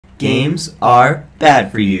Games are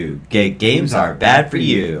bad for you. Games are bad for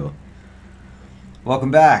you.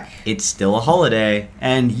 Welcome back. It's still a holiday.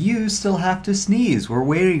 And you still have to sneeze. We're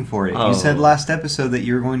waiting for it. Oh. You said last episode that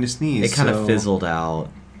you were going to sneeze. It kind of fizzled out.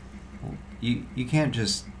 You can't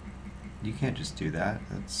just do that.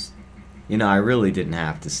 That's You know, I really didn't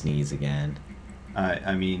have to sneeze again.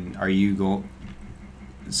 I mean, are you going?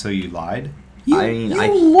 So you lied? You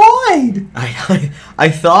lied. I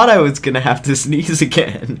thought I was gonna have to sneeze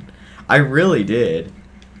again. I really did.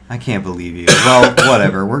 I can't believe you. Well,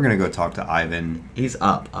 whatever. We're gonna go talk to Ivan. He's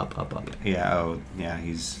up. Yeah. Oh, yeah.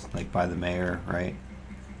 He's like by the mayor, right?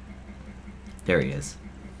 There he is.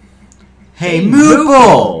 Hey, Hey, Moople!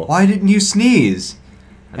 Moople! Why didn't you sneeze?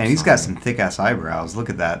 I'm And he's got sorry. some thick ass eyebrows. Look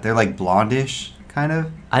at that. They're like blondish, kind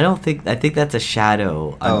of. I think that's a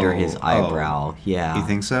shadow under his Oh. eyebrow. Yeah. You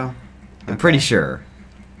think so? I'm pretty sure.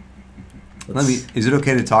 Is it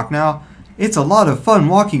okay to talk now? It's a lot of fun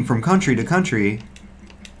walking from country to country.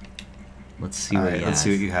 Let's see All what right, he let's has.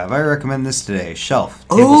 see what you have. I recommend this today. Shelf.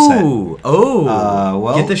 Table set.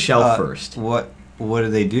 Well, get the shelf first. What do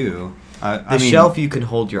they do? The shelf you can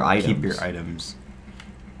hold your items. Keep your items.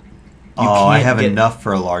 You I can't have get- enough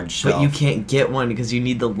for a large shelf. But you can't get one because you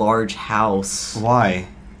need the large house. Why?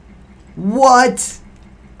 What?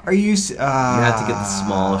 Are you? You have to get the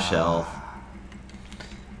small shelf.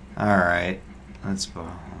 All right, let's buy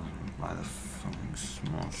the fucking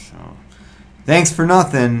small shelf. Thanks for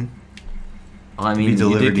nothing. I Be mean, you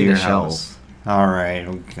delivered did to get your a house. shelf. All right,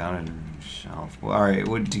 we got a shelf. Well, all right,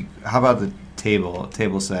 how about the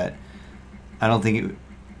table set? I don't think it.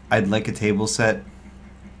 I'd like a table set,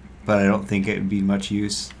 but I don't think it would be much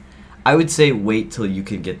use. I would say wait till you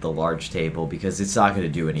can get the large table because it's not going to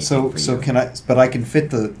do anything for you. So can I? But I can fit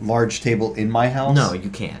the large table in my house. No, you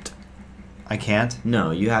can't. I can't.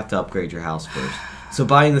 No, you have to upgrade your house first. So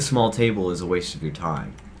buying the small table is a waste of your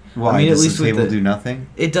time. Why? I mean, Does at least the with table do nothing?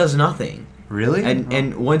 It does nothing. Really?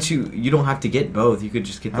 And once you don't have to get both, you could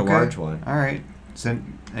just get the Okay. large one. All right. Is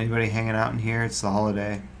anybody hanging out in here? It's the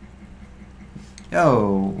holiday.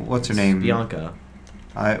 Yo, what's her name? Bianca.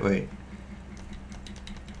 Wait.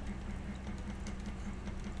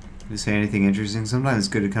 You say anything interesting? Sometimes it's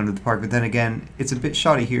good to come to the park, but then again, it's a bit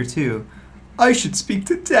shoddy here too. I should speak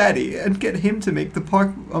to Daddy and get him to make the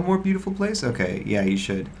park a more beautiful place. Okay, yeah, you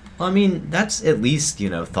should. Well, I mean, that's at least,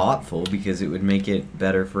 thoughtful because it would make it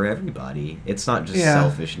better for everybody. It's not just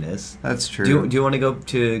selfishness. That's true. Do you want to go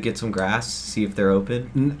to get some grass, see if they're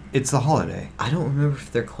open? It's the holiday. I don't remember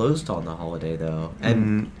if they're closed on the holiday, though.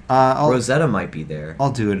 And I'll Rosetta might be there.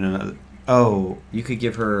 do it in another... Oh. You could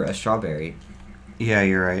give her a strawberry. Yeah,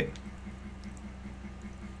 you're right.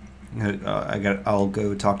 I'll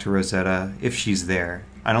go talk to Rosetta if she's there.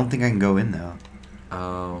 I don't think I can go in though.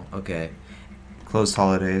 Oh, okay. Closed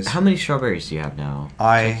holidays. How many strawberries do you have now?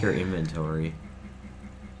 Check your inventory.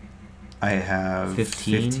 I have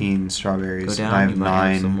 15? 15 strawberries. Go down, And I have you might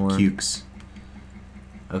have some 9 more. cukes.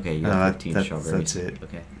 Okay, you have 15 strawberries. That's it.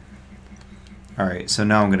 Okay. Alright, so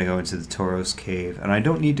now I'm going to go into the Tauros cave. And I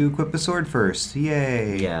don't need to equip a sword first.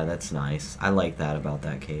 Yay! Yeah, that's nice. I like that about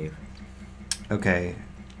that cave. Okay.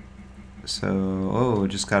 So,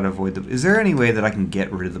 just gotta avoid the... Is there any way that I can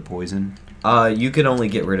get rid of the poison? You can only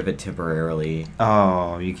get rid of it temporarily.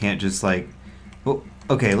 Oh, you can't just like... Well,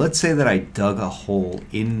 okay, let's say that I dug a hole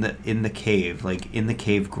in the cave, like in the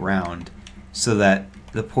cave ground, so that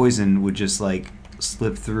the poison would just like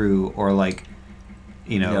slip through, or like,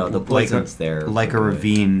 No, the poison's there. like a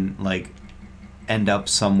ravine, like end up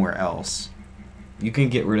somewhere else. You can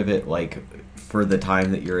get rid of it like for the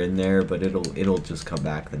time that you're in there, but it'll just come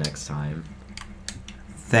back the next time.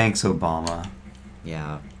 Thanks, Obama.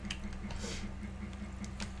 Yeah.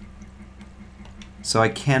 So I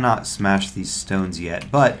cannot smash these stones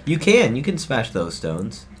yet, but... You can smash those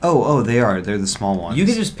stones. Oh, they're the small ones. You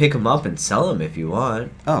can just pick them up and sell them if you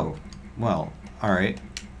want. Oh, well, alright.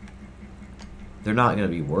 They're not going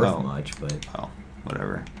to be worth much, but... Oh,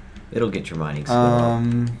 whatever. It'll get your mining skill up.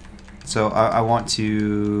 So I want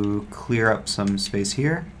to clear up some space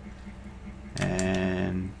here,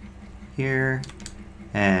 and here,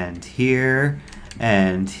 and here,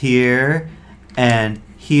 and here, and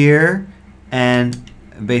here, and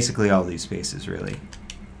basically all these spaces, really.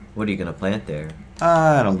 What are you going to plant there?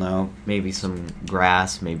 I don't know. Maybe some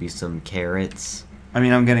grass, maybe some carrots. I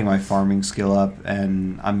mean, I'm getting my farming skill up,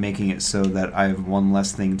 and I'm making it so that I have one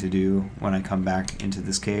less thing to do when I come back into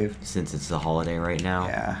this cave. Since it's the holiday right now.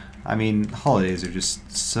 Yeah. I mean, holidays are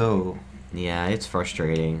just so... Yeah, it's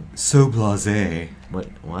frustrating. So blasé. What?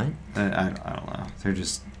 I don't know. They're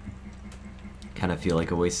just... Kind of feel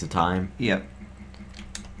like a waste of time. Yep.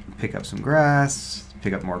 Pick up some grass.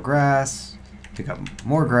 Pick up more grass. Pick up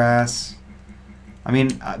more grass. I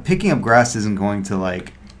mean, picking up grass isn't going to,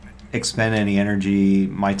 like, expend any energy.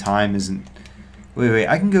 My time isn't... Wait.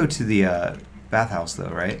 I can go to the bathhouse, though,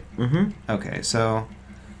 right? Mm-hmm. Okay, so...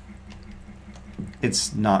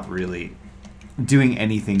 It's not really... Doing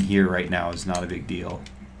anything here right now is not a big deal.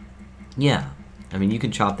 Yeah. I mean, you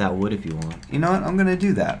can chop that wood if you want. You know what? I'm going to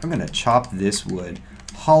do that. I'm going to chop this wood.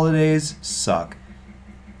 Holidays suck.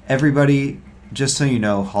 Everybody, just so you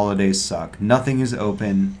know, holidays suck. Nothing is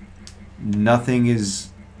open. Nothing is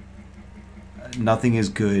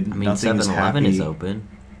good. I mean, nothing 7-Eleven is is open.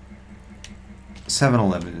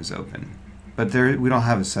 7-Eleven is open. But we don't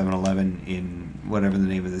have a 7-Eleven in whatever the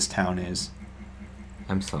name of this town is.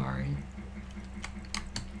 I'm sorry.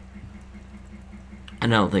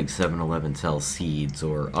 And I don't think 7-Eleven sells seeds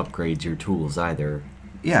or upgrades your tools either.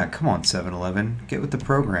 Yeah, come on, 7-Eleven. Get with the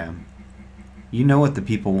program. You know what the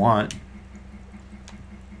people want.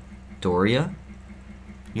 Doria?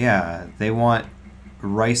 Yeah, they want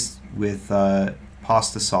rice with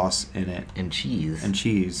pasta sauce in it. And cheese. And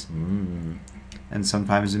cheese. Mm. And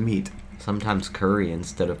sometimes a meat. Sometimes curry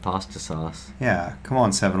instead of pasta sauce. Yeah, come on,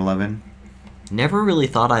 7-Eleven. Never really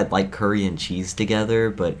thought I'd like curry and cheese together,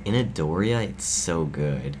 but in a Doria, it's so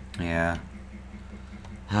good. Yeah.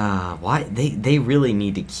 Why they really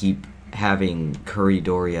need to keep having curry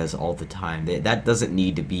Dorias all the time. That doesn't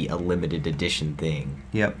need to be a limited edition thing.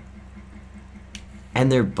 Yep. And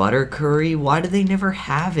their butter curry, why do they never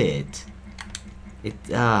have it?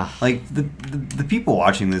 Like the people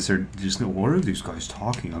watching this are just, what are these guys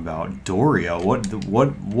talking about? Doria? What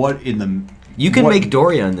in the? You can make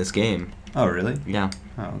Doria in this game. Oh really? Yeah.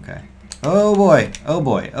 Oh okay. Oh boy. Oh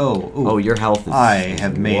boy. Oh. Ooh. Oh, your health is. I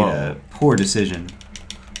have made a poor decision.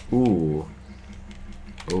 Ooh.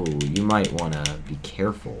 Ooh, you might want to be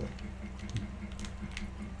careful.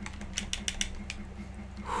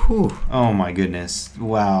 Whew. Oh my goodness!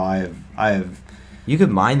 Wow, I have. You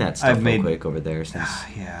could mine that stuff I've real quick over there. Since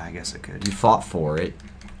yeah, I guess I could. you fought for it.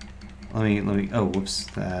 Let me. Oh, whoops!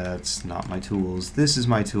 That's not my tools. This is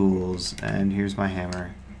my tools, and here's my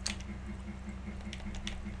hammer.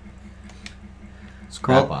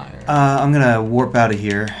 Scrap iron. I'm gonna warp out of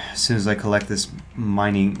here as soon as I collect these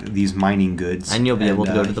mining goods. And you'll be able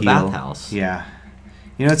to go to the heal. bathhouse. Yeah.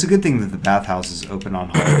 You know, it's a good thing that the bathhouse is open on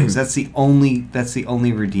holidays. That's the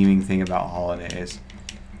only redeeming thing about holidays.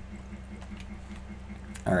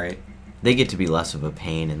 All right. They get to be less of a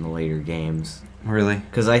pain in the later games. Really?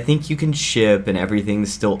 Because I think you can ship and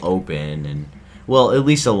everything's still open, and well, at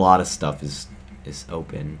least a lot of stuff is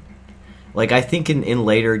open. Like I think in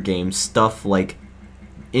later games, stuff like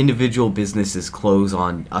individual businesses close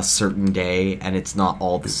on a certain day, and it's not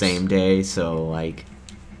all the same day. So like.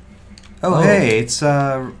 Oh, hey, it's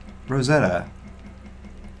Rosetta.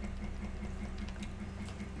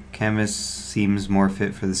 Camus seems more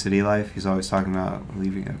fit for the city life. He's always talking about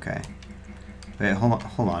leaving. Okay. Wait, hold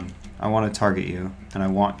on. I want to target you, and I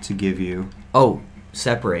want to give you... Oh,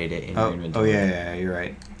 separate it in your inventory. Oh, yeah, you're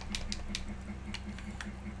right.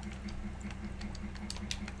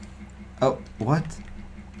 Oh, what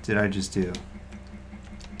did I just do?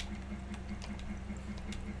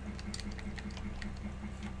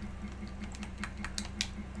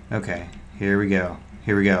 Okay, here we go.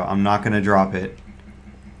 I'm not gonna drop it.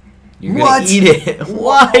 You're gonna eat it.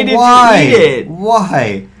 Why did you eat it?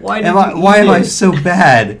 Why? Why am I so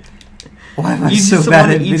bad? Why am I so bad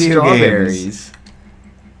at video games?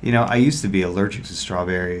 You know, I used to be allergic to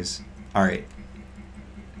strawberries. All right.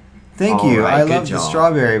 Thank you. I love the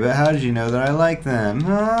strawberry, but how did you know that I like them?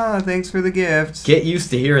 Thanks for the gift. Get used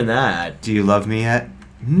to hearing that. Do you love me yet?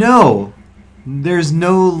 No. There's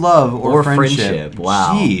no love or friendship.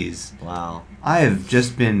 Wow. Jeez. Wow. I have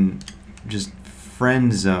just been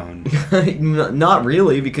friend zoned. Not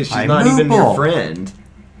really, because she's not even your friend.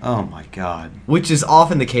 Oh my god. Which is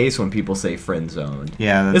often the case when people say friend zoned.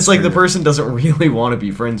 Yeah, that's It's like true. the person doesn't really want to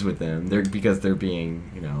be friends with them. Because they're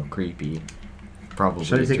being, creepy. Probably.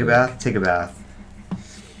 Should I take a bath? Take a bath.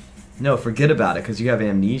 No, forget about it, because you have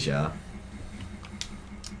amnesia.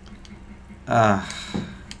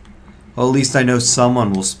 Well, at least I know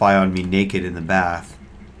someone will spy on me naked in the bath.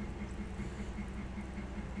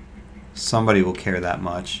 Somebody will care that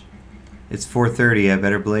much. It's 4:30, I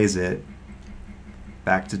better blaze it.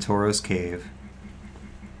 Back to Toro's cave.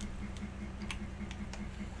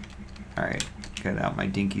 Alright, get out my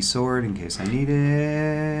dinky sword in case I need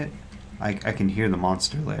it. I can hear the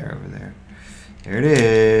monster lair over there. There it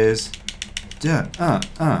is.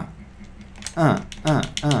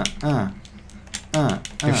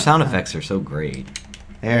 Your sound effects are so great.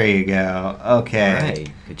 There you go. Okay.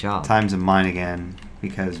 Alright, good job. Time to mine again,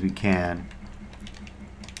 because we can.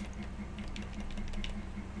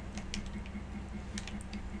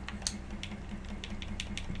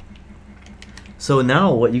 So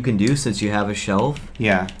now what you can do, since you have a shelf,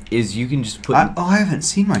 Yeah. is you can just put I haven't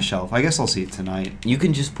seen my shelf. I guess I'll see it tonight. you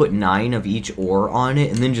can just put 9 of each ore on it,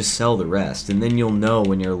 and then just sell the rest, and then you'll know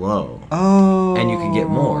when you're low. Oh. And you can get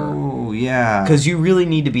more. Oh, yeah. Because you really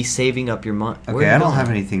need to be saving up your money. Okay, I don't have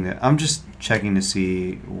anything that... I'm just checking to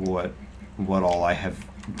see what all I have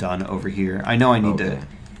done over here. I know I need to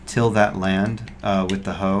till that land with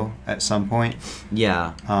the hoe at some point.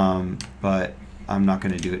 Yeah. But I'm not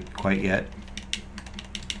going to do it quite yet.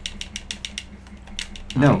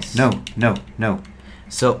 Nice. No.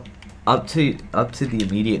 So, up to the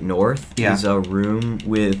immediate north is a room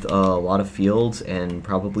with a lot of fields and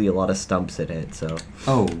probably a lot of stumps in it. So.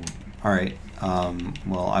 Oh, all right.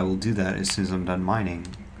 Well, I will do that as soon as I'm done mining.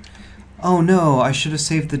 Oh no, I should have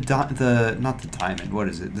saved the not the diamond. What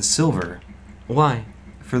is it? The silver. Why?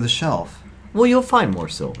 For the shelf. Well, you'll find more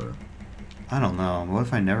silver. I don't know. What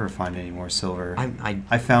if I never find any more silver?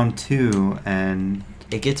 I found 2 and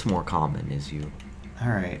it gets more common as you. All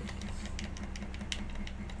right.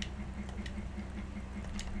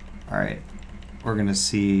 We're going to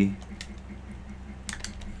see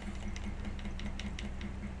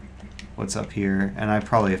what's up here, and I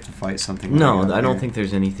probably have to fight something. No, I don't think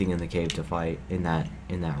there's anything in the cave to fight in that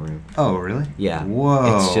room. Oh, really? Yeah.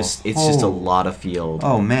 Whoa. It's just a lot of field.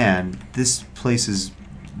 Oh man, this place is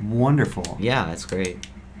wonderful. Yeah, it's great.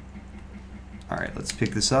 All right, let's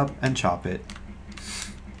pick this up and chop it.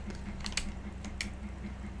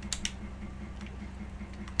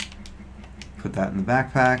 Put that in the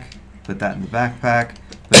backpack. Put that in the backpack.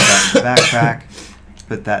 Put that in the backpack.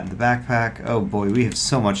 Put that in the backpack. Oh boy, we have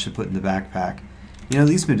so much to put in the backpack. You know,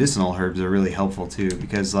 these medicinal herbs are really helpful too,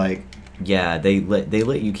 because like... Yeah, they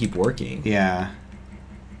let you keep working. Yeah.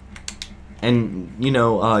 And, you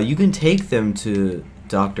know, you can take them to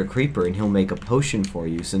Dr. Creeper and he'll make a potion for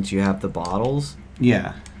you since you have the bottles.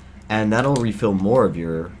 Yeah. And that'll refill more of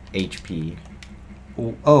your HP.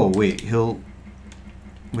 Oh, wait, he'll...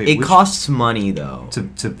 Wait, it costs money, though.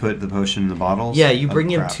 To put the potion in the bottles? Yeah, you bring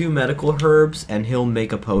him 2 medical herbs, and he'll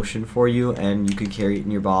make a potion for you, and you can carry it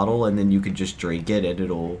in your bottle, and then you can just drink it, and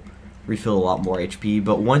it'll refill a lot more HP.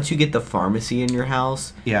 But once you get the pharmacy in your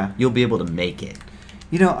house, you'll be able to make it.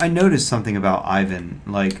 You know, I noticed something about Ivan.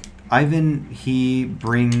 Like, Ivan, he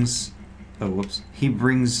brings... Oh, whoops. He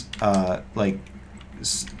brings, like,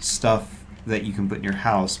 stuff that you can put in your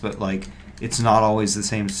house, but, like, it's not always the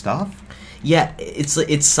same stuff? Yeah,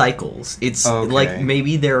 it's cycles. It's like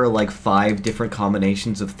maybe there are like 5 different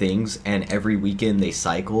combinations of things, and every weekend they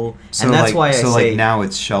cycle. So and that's like, why I say like now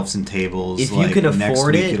it's shelves and tables. If like you can afford next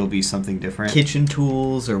week it, it'll be something different. Kitchen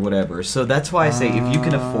tools or whatever. So that's why I say if you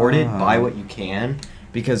can afford it, buy what you can,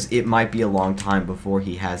 because it might be a long time before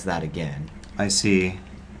he has that again. I see.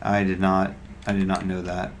 I did not know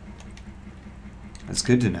that. That's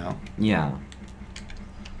good to know. Yeah.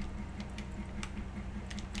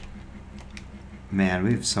 Man,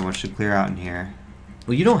 we have so much to clear out in here.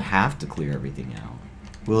 Well, you don't have to clear everything out.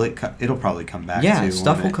 Will it? It'll probably come back. Yeah, too,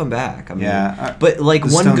 stuff won't will it? come back. I mean, yeah, but like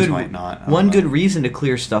one good know. reason to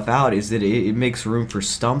clear stuff out is that it makes room for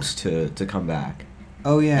stumps to come back.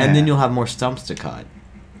 Oh yeah, and then you'll have more stumps to cut.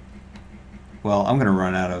 Well, I'm gonna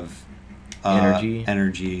run out of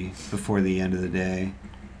energy before the end of the day.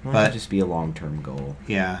 Well, that could just be a long-term goal.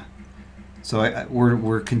 Yeah. So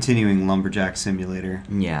we're continuing Lumberjack Simulator.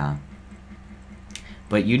 Yeah.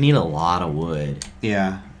 But you need a lot of wood.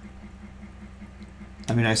 Yeah.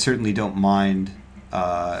 I mean, I certainly don't mind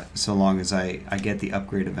so long as I get the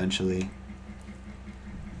upgrade eventually.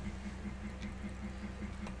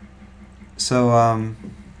 So,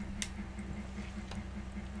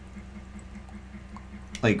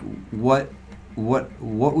 like, what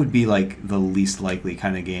would be, like, the least likely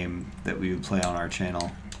kind of game that we would play on our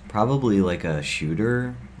channel? Probably like a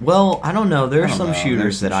shooter. Well, I don't know. There are some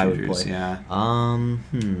shooters that I would play. Yeah.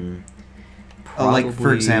 Probably... like,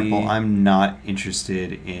 for example, I'm not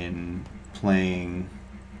interested in playing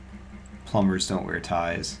Plumbers Don't Wear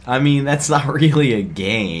Ties. I mean, that's not really a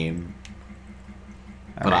game.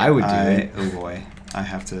 But I would do it. Oh boy, I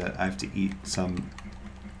have to eat some.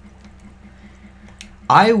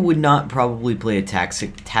 I would not probably play a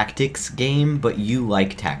tactics game, but you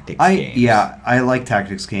like tactics games. Yeah, I like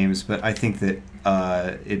tactics games, but I think that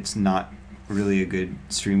it's not really a good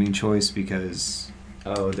streaming choice because...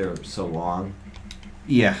 Oh, they're so long?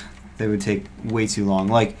 Yeah, they would take way too long.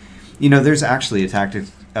 Like, you know, there's actually a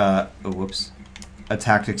tactics... a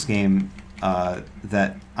tactics game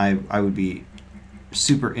that I would be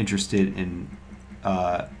super interested in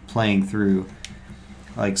playing through.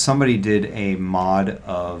 Like, somebody did a mod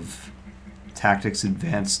of Tactics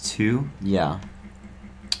Advanced 2. Yeah.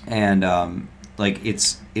 And, like it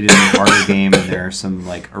is a harder game, and there are some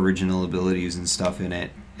like original abilities and stuff in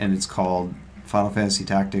it, and it's called Final Fantasy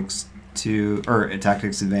Tactics 2 or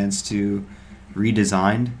Tactics Advance 2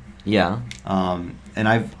 Redesigned. Yeah. And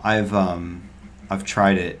I've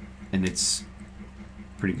tried it, and it's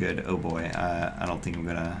pretty good. Oh boy, I don't think I'm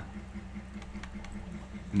gonna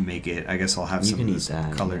make it. I guess I'll have some of this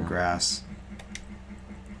colored grass.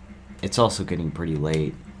 It's also getting pretty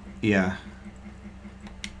late. Yeah.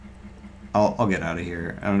 I'll get out of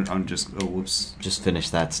here. I'm just... Oh, whoops. Just finish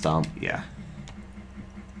that stump. Yeah.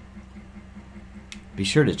 Be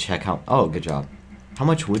sure to check how... Oh, good job. How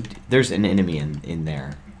much wood... There's an enemy in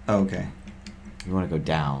there. Oh, okay. You want to go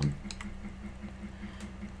down.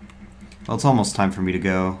 Well, it's almost time for me to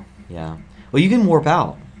go. Yeah. Well, you can warp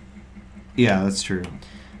out. Yeah, that's true.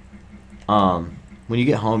 When you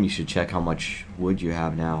get home, you should check how much wood you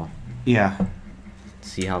have now. Yeah.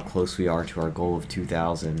 See how close we are to our goal of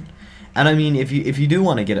 2,000. And I mean, if you do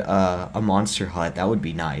want to get a monster hut, that would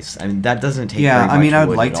be nice. I mean, that doesn't take very much I mean, I would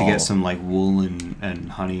wood like at to all. get some like wool and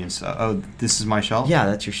honey and stuff. Oh, this is my shelf? Yeah,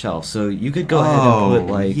 that's your shelf. So you could go ahead and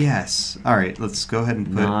put like... yes. All right, let's go ahead and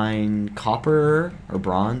put... 9 copper or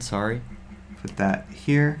bronze, sorry. Put that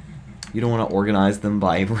here. You don't want to organize them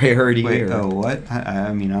by rarity. Wait, or... oh, what?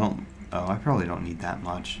 I mean, I don't... Oh, I probably don't need that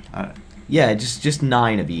much. Yeah, just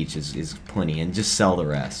 9 of each is plenty, and just sell the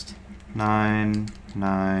rest. 9,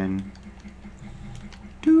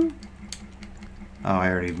 2. Oh, I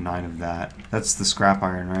already have 9 of that. That's the scrap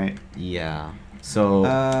iron, right? Yeah. So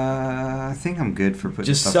I think I'm good for putting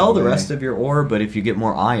just stuff sell away. the rest of your ore, but if you get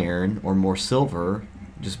more iron or more silver,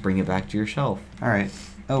 just bring it back to your shelf. All right.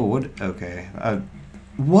 Oh, what? Okay.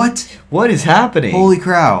 What? What is happening? Holy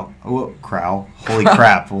crow! Crow? Holy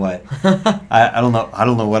crap! What? I don't know. I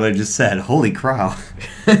don't know what I just said. Holy crow!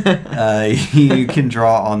 You can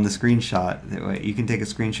draw on the screenshot. You can take a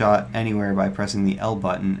screenshot anywhere by pressing the L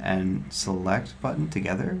button and select button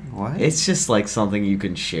together. What? It's just like something you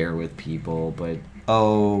can share with people, but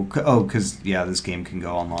because yeah, this game can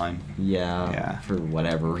go online. Yeah. For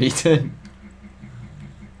whatever reason.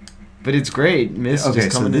 But it's great. Mist Okay,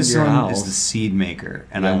 just so coming this into your one house. is the seed maker,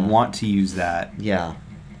 and Yeah. I want to use that. Yeah.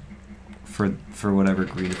 For whatever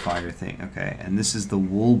green fire thing. Okay, and this is the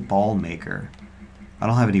wool ball maker. I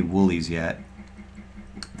don't have any woolies yet.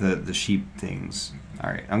 The sheep things. All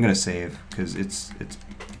right, I'm gonna save because it's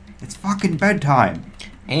fucking bedtime.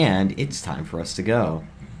 And it's time for us to go.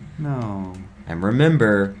 No. And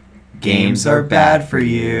remember, Games are bad for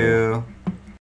you.